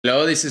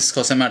Hello, this is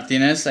Jose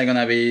Martinez. I'm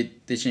gonna be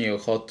teaching you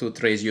how to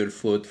trace your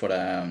food for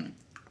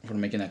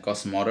making a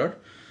custom order.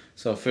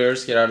 So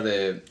first, here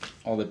are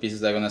all the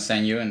pieces that I'm gonna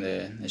send you in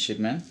the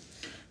shipment.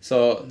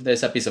 So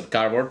there's a piece of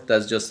cardboard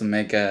that's just to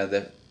make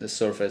the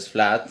surface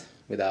flat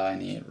without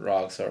any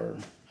rocks or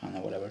I don't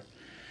know, whatever.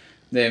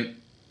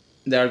 Then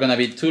there are gonna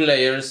be two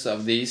layers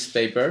of this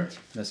paper.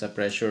 There's a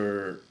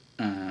pressure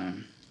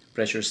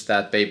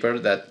stat paper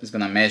that is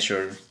gonna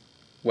measure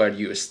where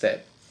you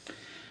step.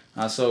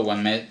 Also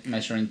one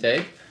measuring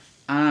tape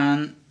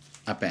and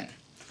a pen.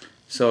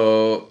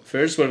 So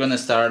first we're gonna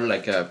start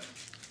we're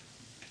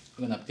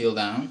gonna peel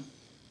down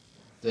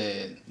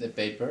the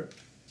paper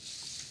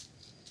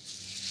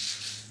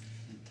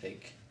and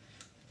take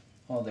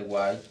all the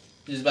white.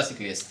 This is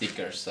basically a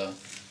sticker, so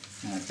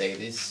I'm gonna take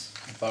this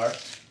apart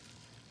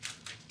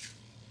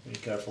very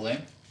carefully,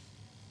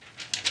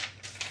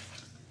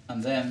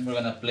 and then we're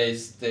gonna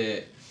place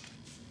the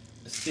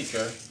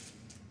sticker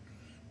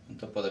on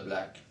top of the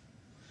black.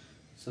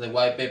 So the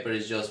white paper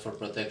is just for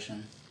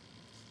protection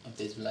of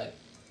this black.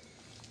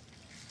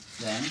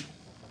 Then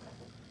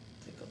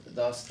take off the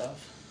dust off,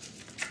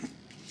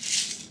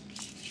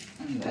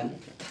 and then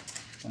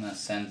I'm gonna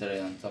center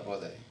it on top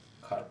of the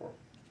cardboard.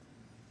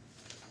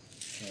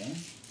 Okay,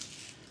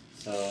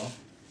 so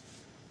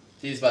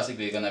this is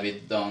basically gonna be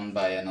done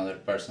by another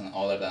person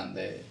other than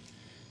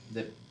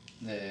the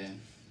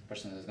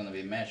person that's gonna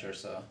be measured.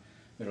 So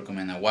we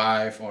recommend a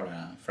wife or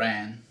a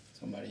friend,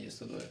 somebody used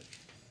to do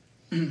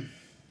it.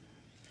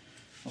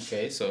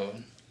 Okay, so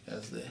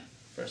that's the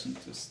person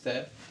to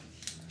step.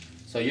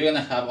 So you're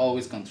gonna have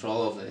always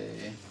control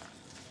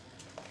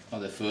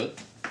of the food.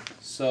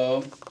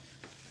 So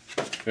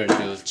first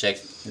you'll check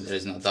if there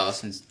is no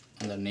dust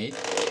underneath,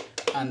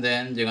 and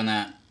then you're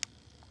gonna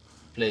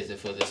place the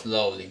food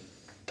slowly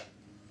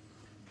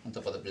on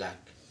top of the black.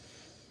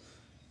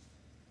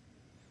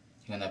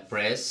 You're gonna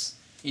press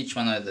each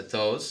one of the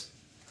toes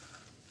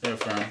very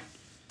firm, like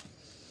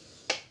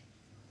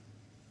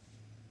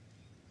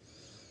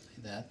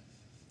that.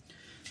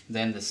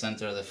 Then the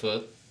center of the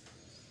foot,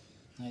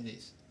 like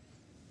this.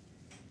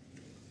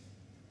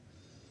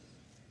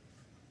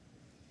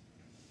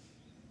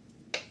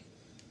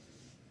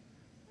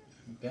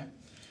 Okay.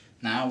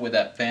 Now with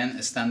that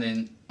pen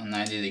standing on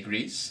 90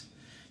 degrees,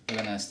 you're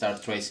gonna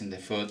start tracing the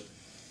foot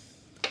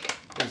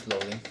very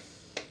slowly,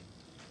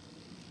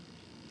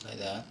 like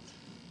that.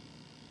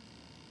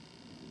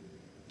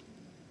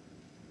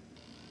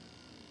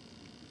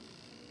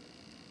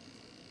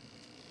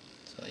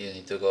 So you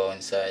need to go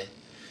inside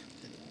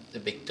the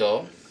big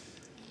toe,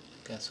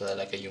 okay, so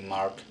that you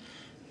mark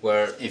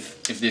where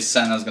if this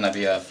sandal is gonna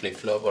be a flip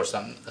flop or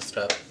a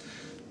strap,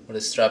 or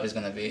the strap is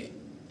gonna be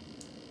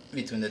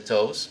between the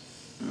toes.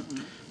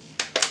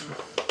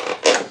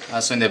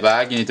 Also in the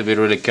back, you need to be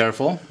really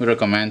careful. We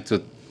recommend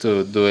to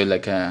do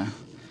it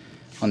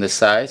on the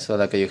side, so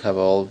you have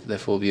all the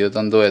full view.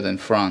 Don't do it in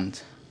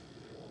front.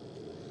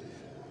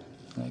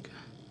 So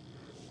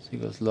you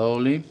go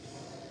slowly.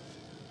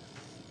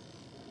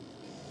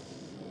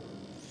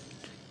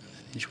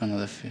 Each one of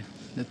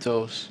the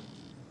toes,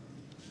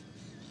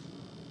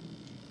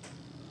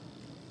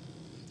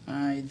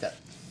 like that.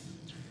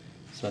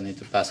 So I need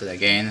to pass it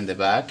again in the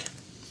back to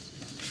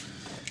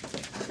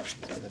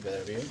get a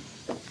better view.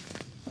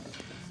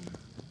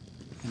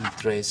 And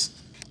trace.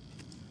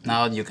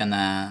 Now you can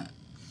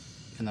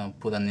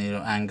put a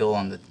little angle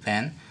on the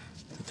pen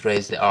to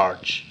trace the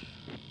arch.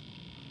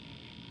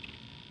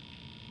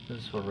 This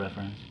is for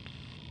reference.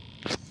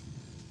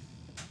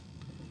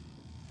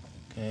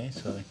 Okay,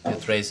 so you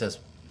trace as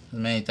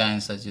many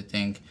times as you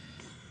think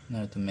in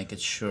order to make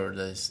it sure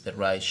that it's the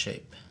right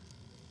shape.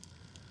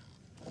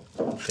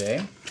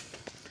 Okay,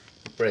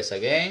 press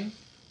again,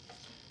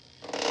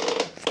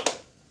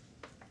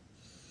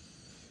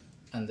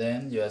 and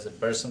then you ask the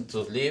person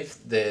to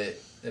lift the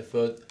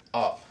foot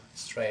up,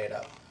 straight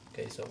up.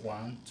 Okay, so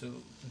 1, 2,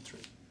 and 3,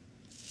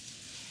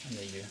 and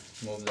then you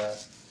move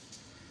that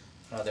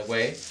out of the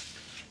way.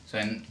 So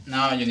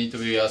now you need to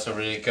be also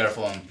really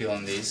careful on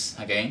peeling this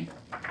again.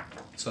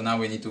 So now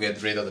we need to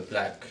get rid of the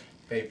black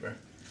paper,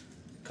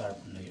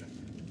 carbon layer.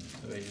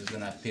 So we're just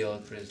gonna peel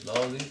it pretty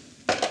slowly.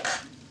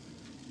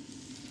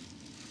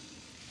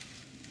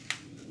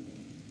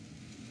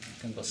 You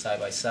can go side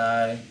by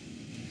side.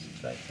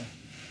 Try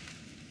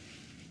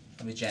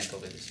to be gentle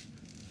with this.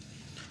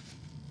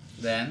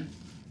 Then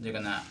you're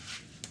gonna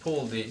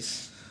pull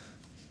this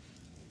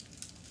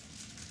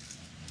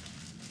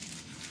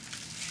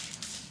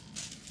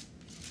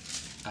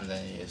and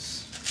then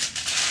use.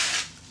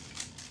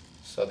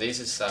 So this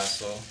is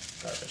also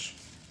garbage.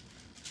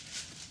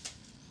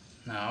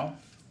 Now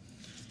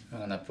I'm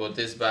gonna put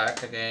this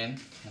back again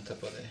on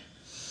top of it.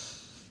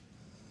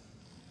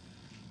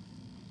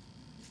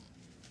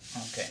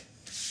 Okay.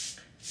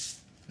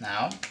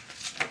 Now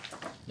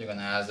you're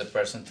gonna ask the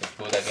person to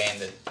put again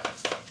the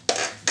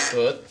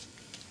foot.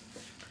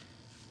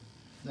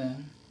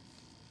 Then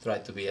try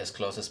to be as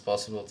close as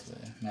possible to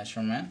the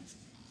measurement.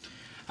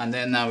 And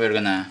then now we're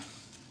gonna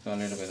do a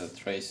little bit of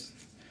trace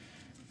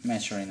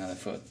measuring of the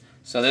foot.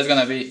 So there's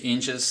gonna be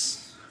inches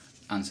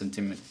and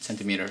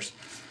centimeters.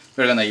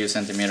 We're gonna use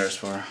centimeters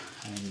for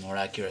more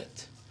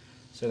accurate.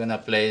 So we're gonna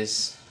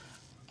place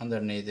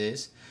underneath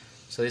this.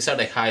 So these are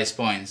the highest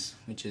points,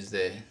 which is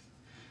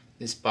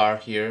this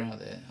part here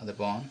of the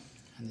bone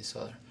and this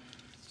other.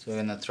 So we're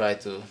gonna try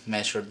to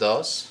measure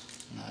those.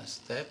 Another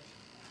step.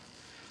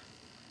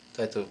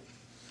 Try to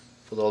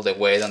put all the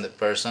weight on the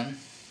person,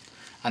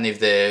 and if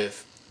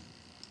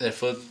the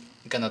foot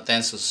kind of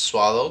tends to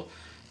swallow,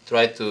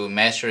 try to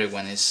measure it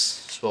when it's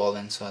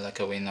swollen, so like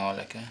we know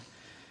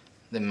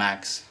the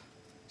max.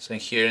 So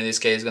here in this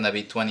case it's gonna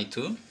be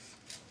 22.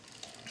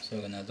 So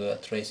we're gonna do a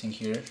tracing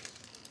here.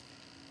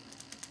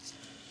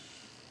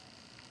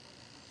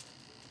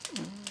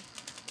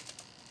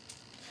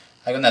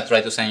 I'm gonna try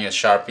to send you a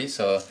Sharpie,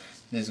 so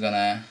this is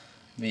gonna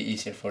be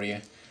easier for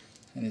you.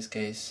 In this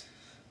case,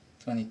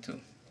 22.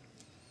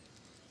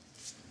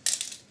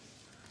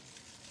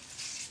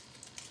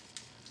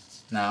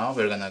 Now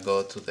we're gonna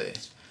go to the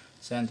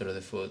center of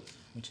the foot,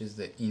 which is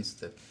the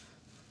instep.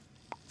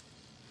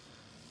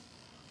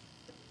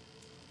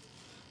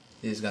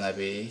 This is gonna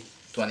be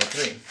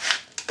 23.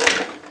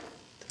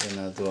 We're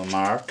gonna do a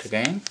mark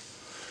again.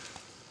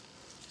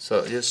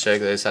 So just check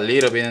there's a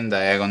little bit in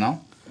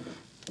diagonal.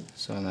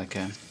 So you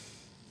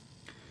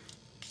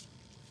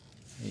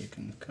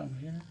can come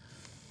here.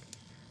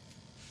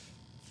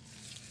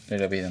 A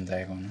little bit in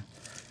diagonal.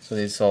 So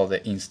this is all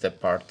the instep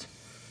part.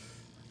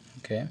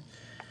 Okay.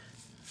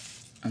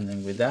 And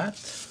then with that,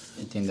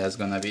 I think that's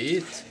gonna be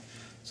it.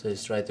 So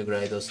just try to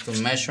grade those two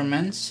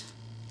measurements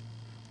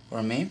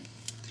for me.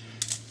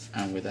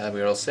 And with that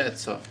we're all set,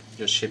 so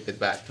just ship it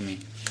back to me.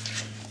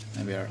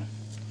 Maybe I'll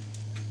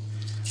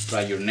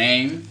write your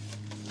name,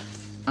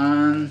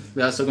 and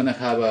we're also gonna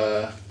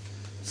have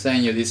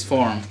send you this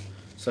form,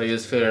 so you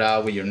just fill it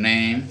out with your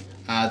name,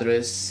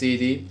 address,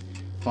 city,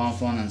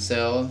 phone and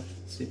cell,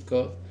 zip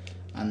code,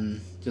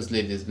 and just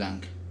leave this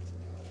blank.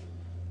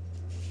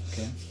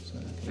 Okay, so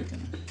that we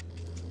can.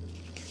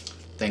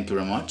 Thank you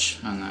very much,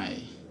 and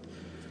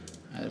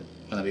I'm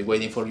gonna be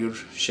waiting for your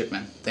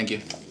shipment. Thank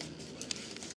you.